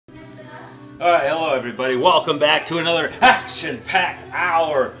Alright, hello everybody. Welcome back to another action-packed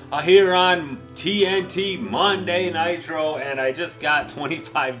hour here on TNT Monday Nitro, and I just got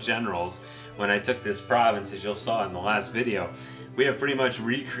 25 generals when I took this province, as you saw in the last video. We have pretty much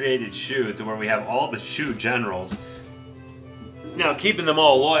recreated Shu to where we have all the Shu generals. Now, keeping them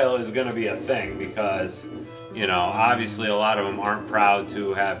all loyal is going to be a thing because, you know, obviously a lot of them aren't proud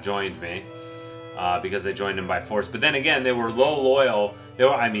to have joined me. Because they joined him by force. But then again, they were low loyal.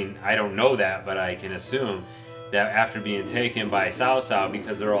 I mean, I don't know that, but I can assume that after being taken by Cao Cao,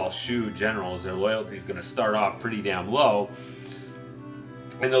 because they're all Shu generals, their loyalty is going to start off pretty damn low.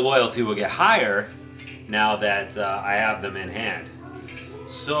 And the loyalty will get higher now that I have them in hand.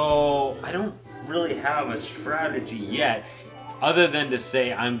 So, I don't really have a strategy yet, other than to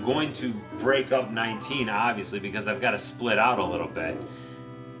say I'm going to break up 19, obviously, because I've got to split out a little bit.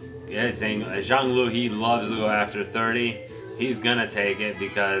 Yeah, Zhang Lu, he loves to go after 30. He's gonna take it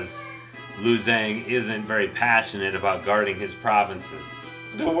because Lu Zhang isn't very passionate about guarding his provinces.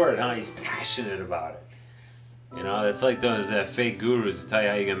 It's a good word, huh? He's passionate about it. You know, it's like those fake gurus that tell you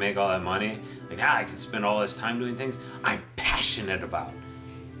how you can make all that money. Like, I can spend all this time doing things I'm passionate about.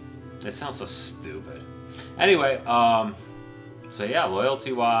 It sounds so stupid. Anyway, so yeah,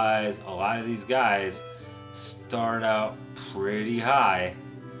 loyalty-wise, a lot of these guys start out pretty high.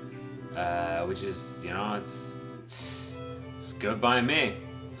 Which is, you know, it's good by me.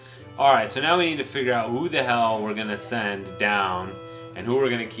 Alright, so now we need to figure out who the hell we're going to send down and who we're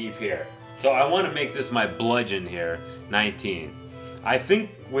going to keep here. So I want to make this my bludgeon here, 19. I think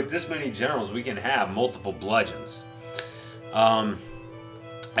with this many generals we can have multiple bludgeons. I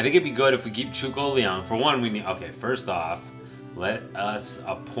think it'd be good if we keep Chuko Liang. For one, we need... Okay, first off, let us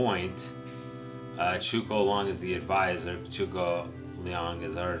appoint Chuko Liang as the advisor. Chuko Liang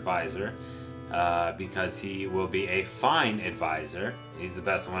is our advisor because he will be a fine advisor. He's the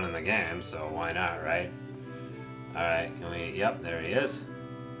best one in the game, so why not, right? Alright, can we... Yep, there he is.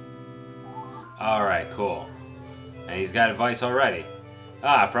 Alright, cool. And he's got advice already.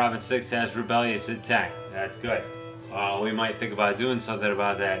 Province 6 has rebellious intent. That's good. We might think about doing something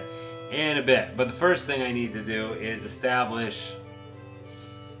about that in a bit. But the first thing I need to do is establish...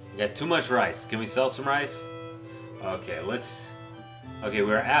 We got too much rice. Can we sell some rice? Okay, let's... Okay,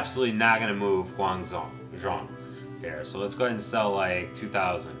 we're absolutely not going to move Zhong here. So let's go ahead and sell like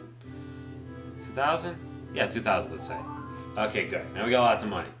 2,000. 2,000? Yeah, 2,000, let's say. Okay, good. Now we got lots of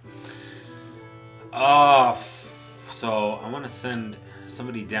money. So I want to send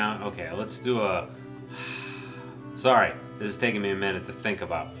somebody down. Okay, let's do a... Sorry, this is taking me a minute to think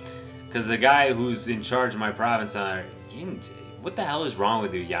about. Because the guy who's in charge of my province, what the hell is wrong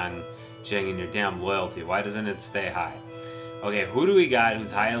with you, Yang Zheng, and your damn loyalty? Why doesn't it stay high? Okay, who do we got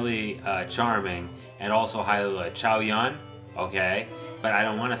who's highly charming and also highly loyal? Chao Yan, okay, but I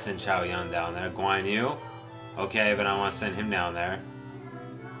don't want to send Chao Yan down there. Guan Yu, okay, but I want to send him down there.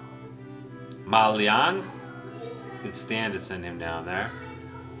 Ma Liang, could stand to send him down there.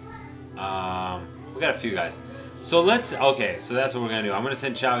 We got a few guys. So let's, okay, so that's what we're going to do. I'm going to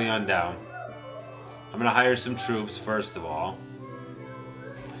send Chao Yan down. I'm going to hire some troops, first of all.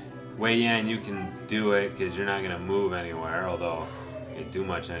 Wei Yan, you can do it because you're not going to move anywhere, although you didn't do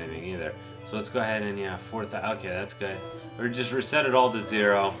much anything either. So let's go ahead and, yeah, 4,000. Okay, that's good. Or just reset it all to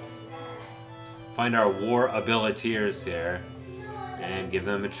 0. Find our war abiliteers here and give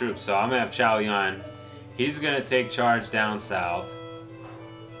them a troop. So I'm going to have Chao Yan. He's going to take charge down south.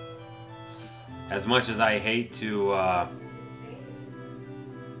 As much as I hate to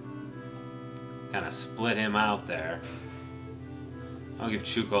kind of split him out there, I'll give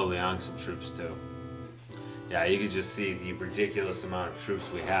Chuko Liang some troops too. Yeah, you can just see the ridiculous amount of troops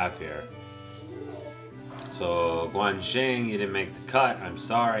we have here. So Guanxing, you didn't make the cut. I'm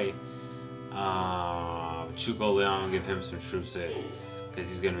sorry. Chuko Liang, I'll give him some troops because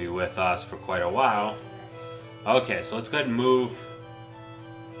he's going to be with us for quite a while. Okay, so let's go ahead and move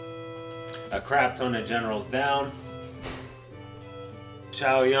a crap ton of generals down.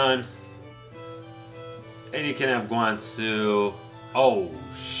 Chao Yan. And you can have Guansu. Oh,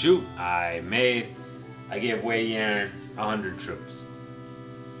 shoot, I gave Wei Yan 100 troops.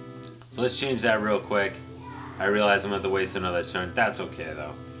 So let's change that real quick. I realize I'm going to have to waste another turn. That's okay,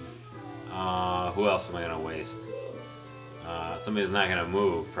 though. Who else am I going to waste? Somebody's not going to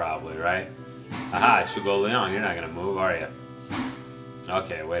move, probably, right? Aha, Chugo Liang, you're not going to move, are you?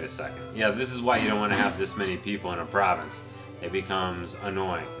 Okay, wait a second. Yeah, this is why you don't want to have this many people in a province. It becomes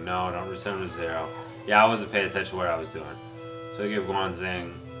annoying. No, don't reset them to 0. Yeah, I wasn't paying attention to what I was doing. So I give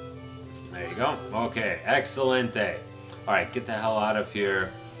Guanxing. There you go. Okay, excelente. Alright, get the hell out of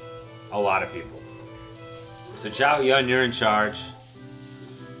here. A lot of people. So Chao Yun, you're in charge.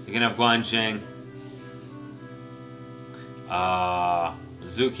 You can have Guanxing,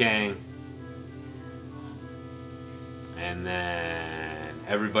 Zukang, and then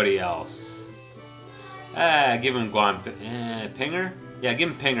everybody else. Give him Pinger? Yeah, give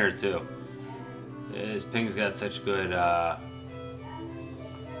him Pinger too. His Ping's got such good, okay,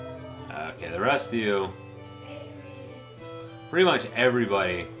 the rest of you, pretty much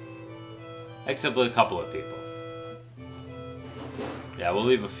everybody, except a couple of people. Yeah, we'll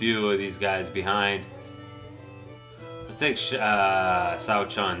leave a few of these guys behind. Let's take Sao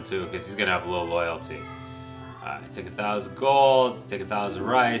Chun too, because he's gonna have low loyalty. Alright, take 1,000 gold, take 1,000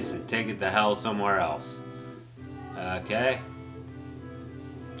 rice, and take it to hell somewhere else. Okay.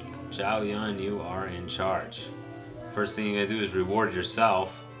 Chao Yan, you are in charge. First thing you're gonna do is reward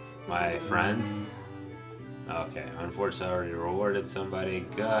yourself, my friend. Okay, unfortunately I already rewarded somebody.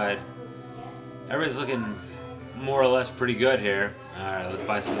 Good. Everybody's looking more or less pretty good here. Alright, let's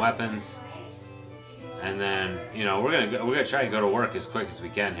buy some weapons. And then, you know, we're gonna try to go to work as quick as we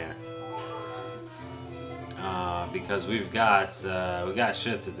can here. Because we got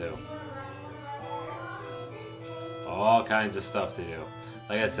shit to do. All kinds of stuff to do.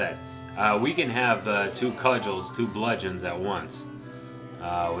 Like I said, we can have 2 cudgels, 2 bludgeons at once.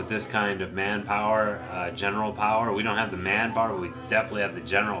 With this kind of manpower, general power. We don't have the manpower, but we definitely have the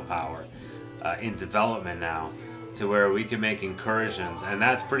general power in development now, to where we can make incursions, and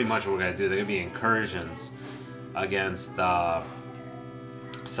that's pretty much what we're gonna do. They're gonna be incursions against Cao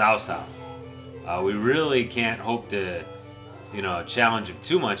Cao. We really can't hope to, you know, challenge him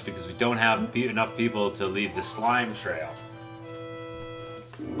too much because we don't have enough people to leave the slime trail.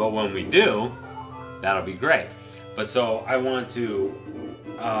 But when we do, that'll be great. But so I want to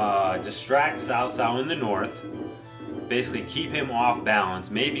distract Cao Cao in the north, basically keep him off balance,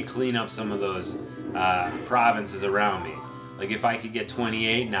 maybe clean up some of those provinces around me. Like if I could get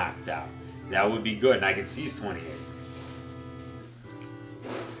 28 knocked out, that would be good, and I could seize 28.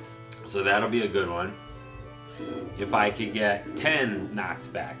 So that'll be a good one. If I could get 10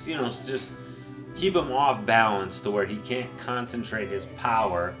 knocked back, you know, so just keep him off balance to where he can't concentrate his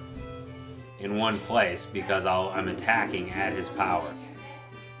power in one place because I'm attacking at his power.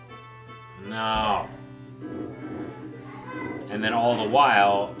 No. And then all the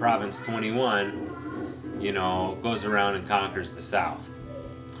while, Province 21, you know, goes around and conquers the south.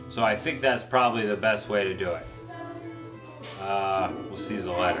 So I think that's probably the best way to do it. We'll seize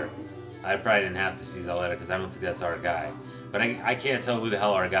the letter. I probably didn't have to seize the letter because I don't think that's our guy. But I can't tell who the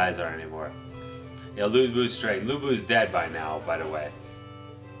hell our guys are anymore. Yeah, Lu Bu's straight. Lu Bu's dead by now, by the way.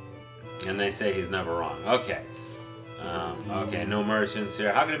 And they say he's never wrong. Okay. Okay, no merchants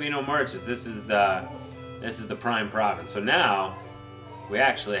here. How can it be no merchants? This is the prime province. So now we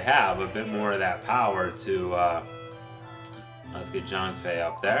actually have a bit more of that power to let's get Zhang Fei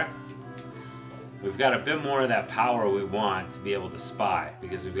up there. We've got a bit more of that power we want to be able to spy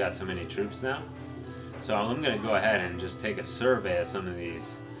because we've got so many troops now. So I'm going to go ahead and just take a survey of some of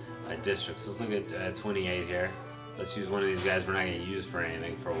these districts. Let's look at 28 here. Let's use one of these guys we're not going to use for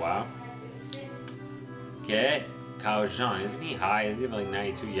anything for a while. Okay, Cao Zhang, isn't he high? Is he like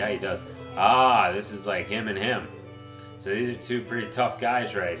 92? Yeah, he does. Ah, this is like him and him. So these are 2 pretty tough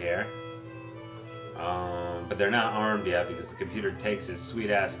guys right here. But they're not armed yet because the computer takes its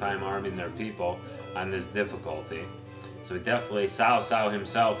sweet-ass time arming their people on this difficulty. So definitely, Cao Cao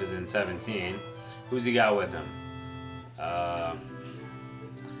himself is in 17. Who's he got with him?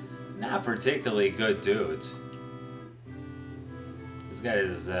 Not particularly good dudes. He's got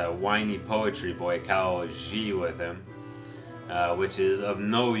his whiny poetry boy, Cao Ji, with him. Which is of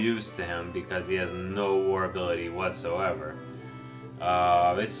no use to him because he has no war ability whatsoever.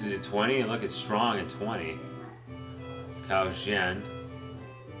 This is a 20. Look, it's strong at 20. Cao Xian.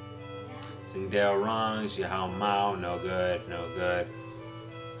 Xing Dao Rong, Xihao Mao, no good, no good.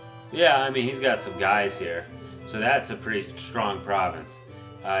 Yeah, I mean, he's got some guys here. So that's a pretty strong province.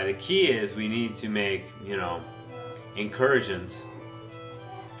 The key is we need to make, you know, incursions.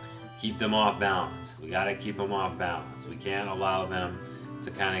 Keep them off balance. We gotta keep them off balance. We can't allow them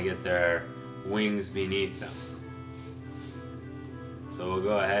to kind of get their wings beneath them. So we'll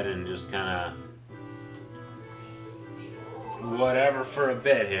go ahead and just kind of whatever for a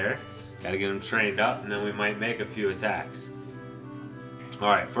bit here. Gotta get them trained up, and then we might make a few attacks.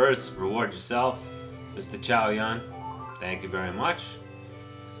 Alright, first, reward yourself, Mr. Chao Yan. Thank you very much.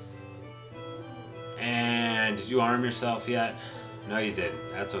 And did you arm yourself yet? No, you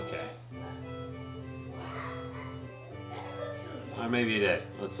didn't. That's okay. Or maybe you did.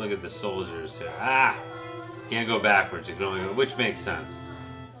 Let's look at the soldiers here. Ah! Can't go backwards. You can only go, which makes sense.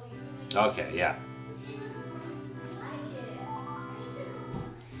 Okay, yeah.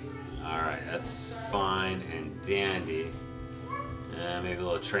 that's fine and dandy. Maybe a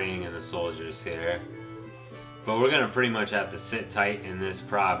little training in the soldiers here. But we're going to pretty much have to sit tight in this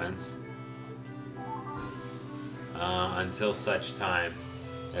province until such time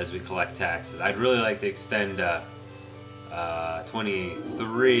as we collect taxes. I'd really like to extend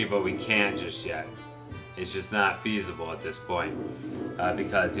 23, but we can't just yet. It's just not feasible at this point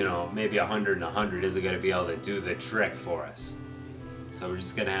because, you know, maybe 100 and 100 isn't going to be able to do the trick for us. So we're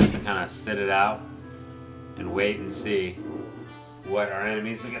just going to have to kind of sit it out and wait and see what our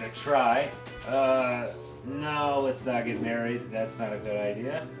enemies are going to try. No, let's not get married. That's not a good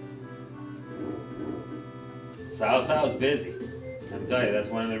idea. Cao Cao's busy. I'm telling you, that's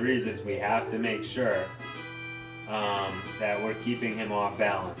one of the reasons we have to make sure that we're keeping him off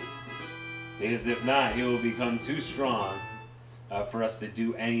balance. Because if not, he will become too strong for us to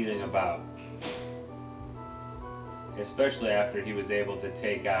do anything about. Especially after he was able to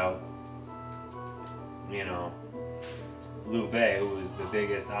take out, you know, Liu Bei, who was the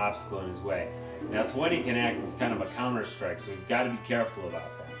biggest obstacle in his way. Now 20 can act as kind of a counter strike, so we've got to be careful about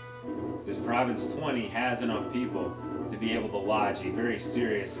that. Because Province 20 has enough people to be able to lodge a very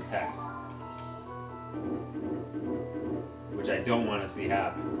serious attack. Which I don't want to see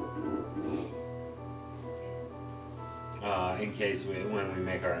happen. In case when we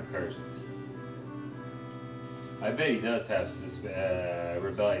make our incursions. I bet he does have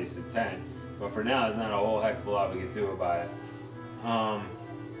rebellious intent, but for now there's not a whole heck of a lot we can do about it.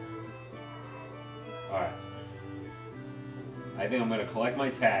 Alright. I think I'm going to collect my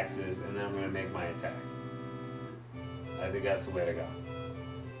taxes and then I'm going to make my attack. I think that's the way to go.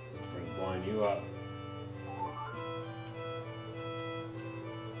 So bring Xuan you up.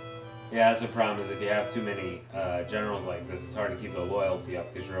 Yeah, that's the problem is if you have too many generals like this, it's hard to keep the loyalty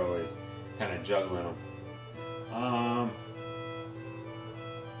up because you're always kind of juggling them.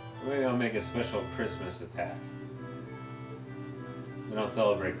 Maybe I'll make a special Christmas attack. We don't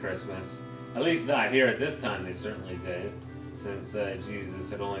celebrate Christmas. At least not here at this time, they certainly did. Since Jesus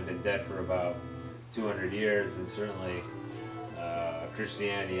had only been dead for about 200 years, and certainly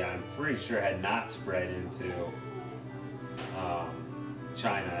Christianity, I'm pretty sure, had not spread into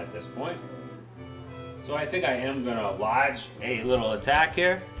China at this point. So I think I am going to lodge a little attack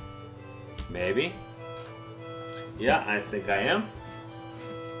here. Maybe. Yeah, I think I am.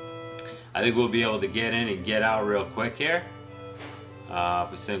 I think we'll be able to get in and get out real quick here.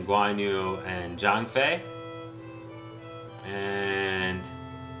 If we send Guan Yu and Zhang Fei. And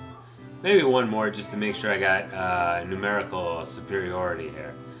maybe one more just to make sure I got numerical superiority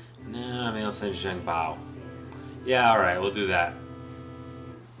here. No, maybe I'll send Zheng Bao. Yeah, alright, we'll do that.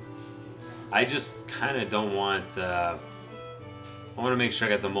 I just kind of don't want... I want to make sure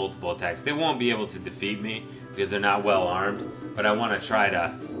I got the multiple attacks. They won't be able to defeat me because they're not well armed. But I want to try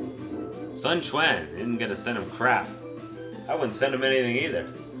to... Sun Xuan isn't going to send him crap. I wouldn't send him anything either.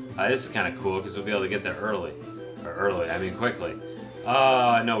 This is kind of cool because we'll be able to get there early. Or early, I mean quickly.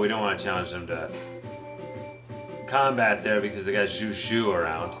 No, we don't want to challenge them to combat there because they got Zhu Shu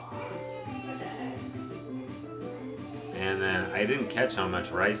around. And then I didn't catch how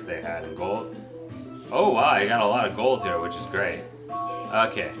much rice they had in gold. Oh wow, I got a lot of gold here, which is great.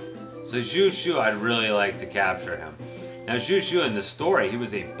 Okay, so Zhu Shu, I'd really like to capture him. Now Zhu Shu in the story, he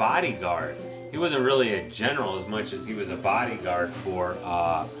was a bodyguard. He wasn't really a general as much as he was a bodyguard for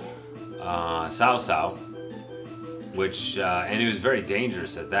Cao Cao. Which, and he was very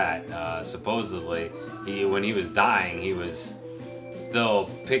dangerous at that. Supposedly, when he was dying, he was still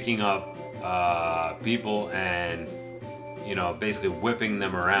picking up people and, you know, basically whipping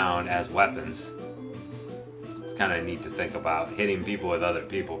them around as weapons. It's kind of neat to think about, hitting people with other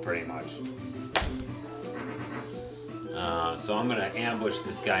people, pretty much. So I'm going to ambush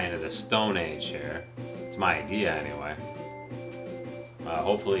this guy into the Stone Age here. It's my idea, anyway.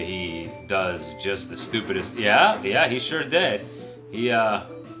 Hopefully he does just the stupidest... Yeah, he sure did. He, well,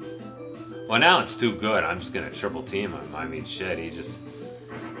 now it's too good. I'm just going to triple team him. I mean, shit, he just...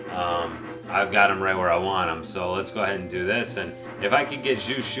 I've got him right where I want him, so let's go ahead and do this. And if I could get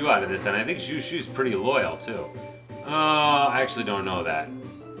Zhu Shu out of this, and I think Zhu Shu's pretty loyal, too. I actually don't know that.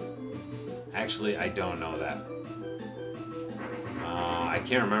 Actually, I don't know that. I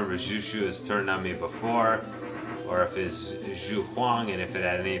can't remember if Zhu Shu has turned on me before, or if it's Zhu Huang, and if it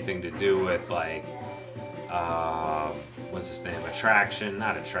had anything to do with, like, what's his name? Attraction?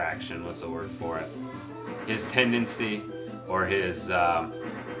 Not attraction, what's the word for it? His tendency, or his, I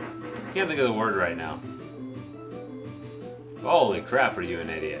can't think of the word right now. Holy crap, are you an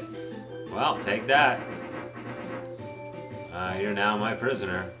idiot? Well, take that. You're now my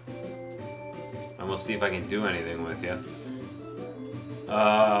prisoner. And we'll see if I can do anything with you.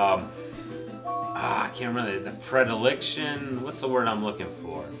 can't remember the predilection. What's the word I'm looking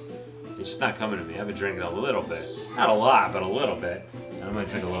for? It's just not coming to me. I've been drinking a little bit. Not a lot, but a little bit. And I'm going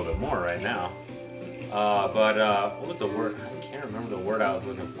to drink a little bit more right now. What was the word? I can't remember the word I was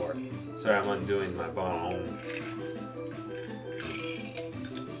looking for. Sorry, I'm undoing my bone.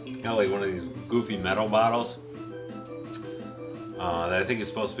 Got like one of these goofy metal bottles that I think is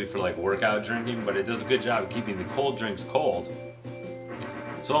supposed to be for like workout drinking, but it does a good job of keeping the cold drinks cold.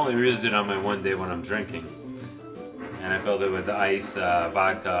 So I only use it on my one day when I'm drinking. And I filled it with ice,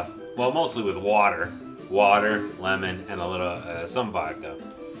 vodka, well, mostly with water, lemon, and a little, some vodka.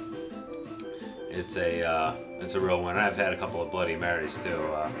 It's a real winner. I've had a couple of Bloody Marys too,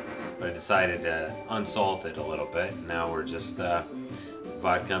 but I decided to unsalt it a little bit. Now we're just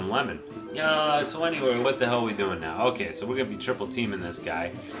vodka and lemon. So anyway, what the hell are we doing now? Okay, so we're gonna be triple teaming this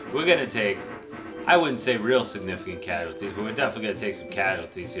guy. We're gonna take, I wouldn't say real significant casualties, but we're definitely gonna take some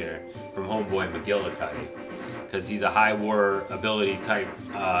casualties here from homeboy McGillicuddy, because he's a high war ability type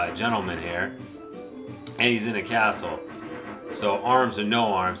gentleman here, and he's in a castle. So arms or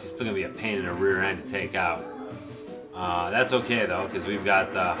no arms, he's still gonna be a pain in the rear end to take out. That's okay though, because we've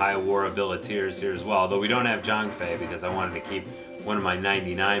got the high war abiliteers here as well. Though we don't have Zhangfei because I wanted to keep one of my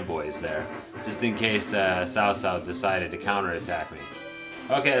 99 boys there, just in case Cao Cao decided to counterattack me.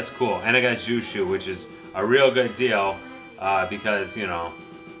 Okay, that's cool. And I got Jushu, which is a real good deal because, you know,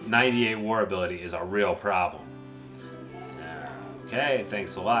 98 war ability is a real problem. Okay,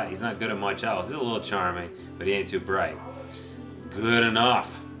 thanks a lot. He's not good at much else. He's a little charming, but he ain't too bright. Good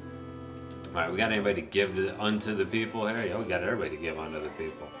enough. Alright, we got anybody to give unto the people here? Yeah, we got everybody to give unto the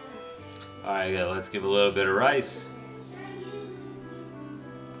people. Alright, yeah, let's give a little bit of rice.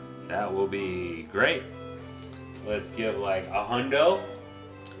 That will be great. Let's give like a hundo.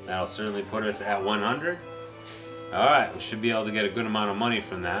 That'll certainly put us at 100. Alright, we should be able to get a good amount of money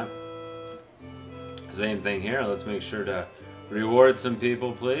from that. Same thing here. Let's make sure to reward some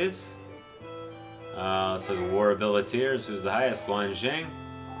people, please. Let's look at War Abiliteers. Who's the highest? Guanxing.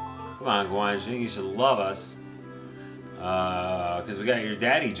 Come on, Guanxing. You should love us. Because we got your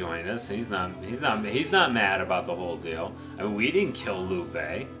daddy joining us. He's not mad about the whole deal. I mean, we didn't kill Liu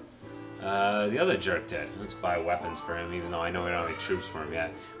Bei. The other jerk did. Let's buy weapons for him, even though I know we don't have any troops for him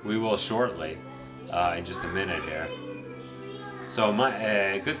yet. We will shortly, in just a minute here. So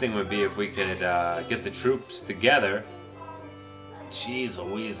my good thing would be if we could get the troops together. Jeez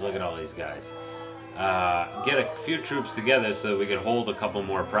Louise, look at all these guys. Get a few troops together so that we could hold a couple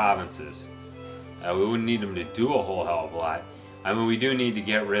more provinces. We wouldn't need them to do a whole hell of a lot. I mean, we do need to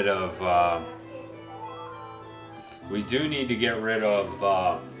get rid of.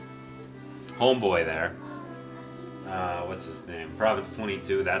 Homeboy there. What's his name? Province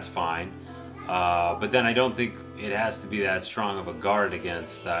 22. That's fine. But then I don't think it has to be that strong of a guard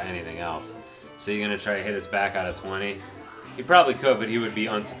against anything else. So you're gonna try to hit us back out of 20? He probably could, but he would be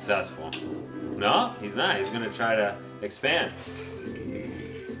unsuccessful. No, he's not. He's gonna try to expand.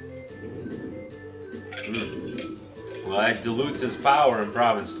 Well, that dilutes his power in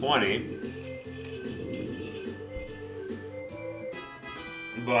Province 20.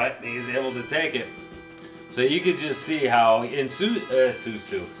 But he's able to take it. So you could just see how in Cao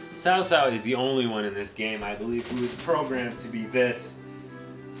Cao is the only one in this game, I believe, who is programmed to be this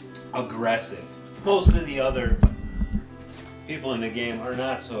aggressive. Most of the other people in the game are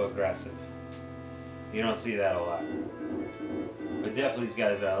not so aggressive. You don't see that a lot. But definitely these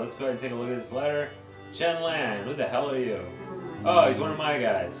guys are. Let's go ahead and take a look at this letter. Chen Lan, who the hell are you? Oh, he's one of my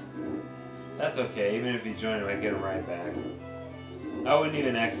guys. That's okay, even if you join him, I get him right back. I wouldn't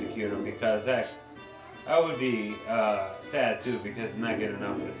even execute him because, heck, I would be sad too because it's not getting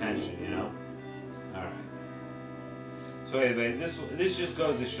enough attention, you know? Alright. So anyway, this just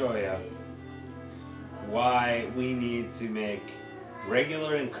goes to show you why we need to make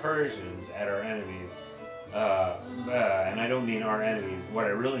regular incursions at our enemies. And I don't mean our enemies. What I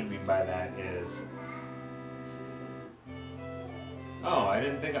really mean by that is... Oh, I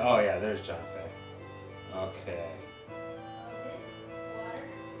didn't think... Oh yeah, there's Zhangfei. Okay.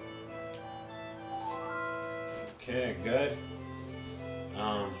 Okay, good.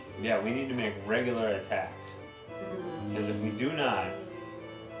 Yeah, we need to make regular attacks. Because if we do not,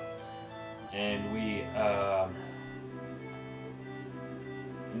 and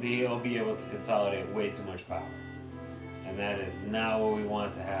they'll be able to consolidate way too much power. And that is not what we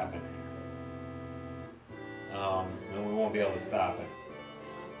want to happen. And we won't be able to stop it.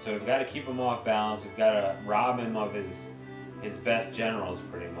 So we've got to keep him off balance. We've got to rob him of his best generals,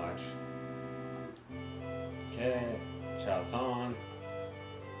 pretty much. Okay, Chao Tong.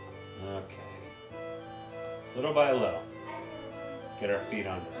 Okay. Little by little, get our feet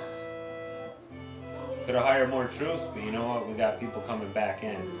under us. could have hired more troops, but you know what? We got people coming back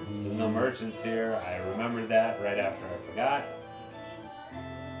in. There's no merchants here. I remembered that right after I forgot.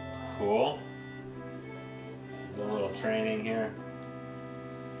 Cool. There's a little training here.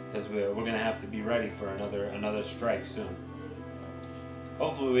 Because we're going to have to be ready for another strike soon.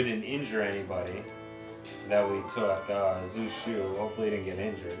 Hopefully we didn't injure anybody that we took. Zhu Shu, hopefully he didn't get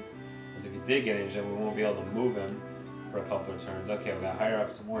injured. Because if he did get injured, we won't be able to move him for a couple of turns. Okay, we got to hire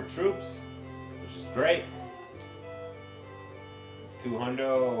up some more troops, which is great.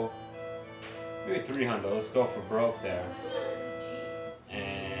 200, maybe 300. Let's go for broke there.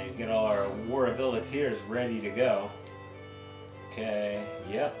 And get all our war abiliteers ready to go. Okay,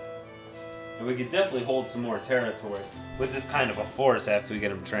 yep. And we could definitely hold some more territory with this kind of a force after we get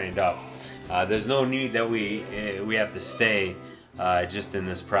them trained up. There's no need that we have to stay just in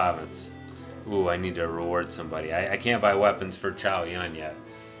this province. Ooh, I need to reward somebody. I can't buy weapons for Chao Yun yet,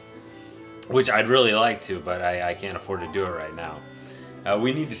 which I'd really like to, but I can't afford to do it right now.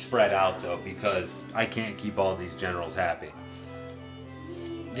 We need to spread out though, because I can't keep all these generals happy.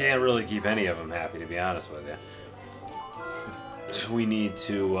 Can't really keep any of them happy, to be honest with you. We need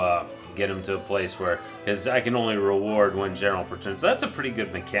to get them to a place where, because I can only reward one general per turn. So that's a pretty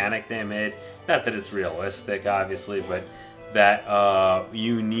good mechanic they made. Not that it's realistic, obviously, but that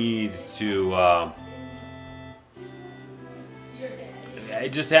you need to...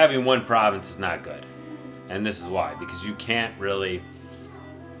 just having one province is not good. And this is why, because you can't really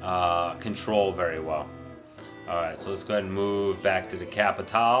control very well. Alright, so let's go ahead and move back to the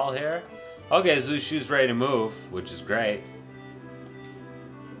capital here. Okay, Zhu Shu's ready to move, which is great.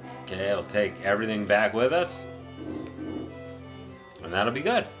 Okay, we'll take everything back with us. And that'll be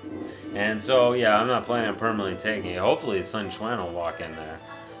good. And so, yeah, I'm not planning on permanently taking it. Hopefully Sun Xuan will walk in there,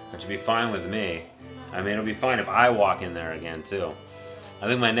 which would be fine with me. I mean, it'll be fine if I walk in there again, too. I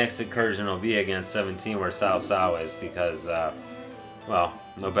think my next incursion will be against 17 where Cao Cao is, because, well,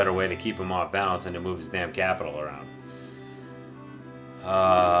 no better way to keep him off balance than to move his damn capital around.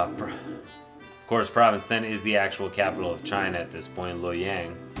 Of course, Province 10 is the actual capital of China at this point,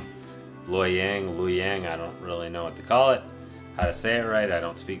 Luoyang. Luoyang, I don't really know what to call it. How to say it right, I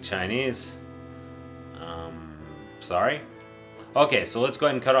don't speak Chinese. Sorry. Okay, so let's go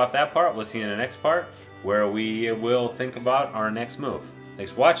ahead and cut off that part. We'll see you in the next part, where we will think about our next move.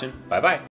 Thanks for watching. Bye-bye.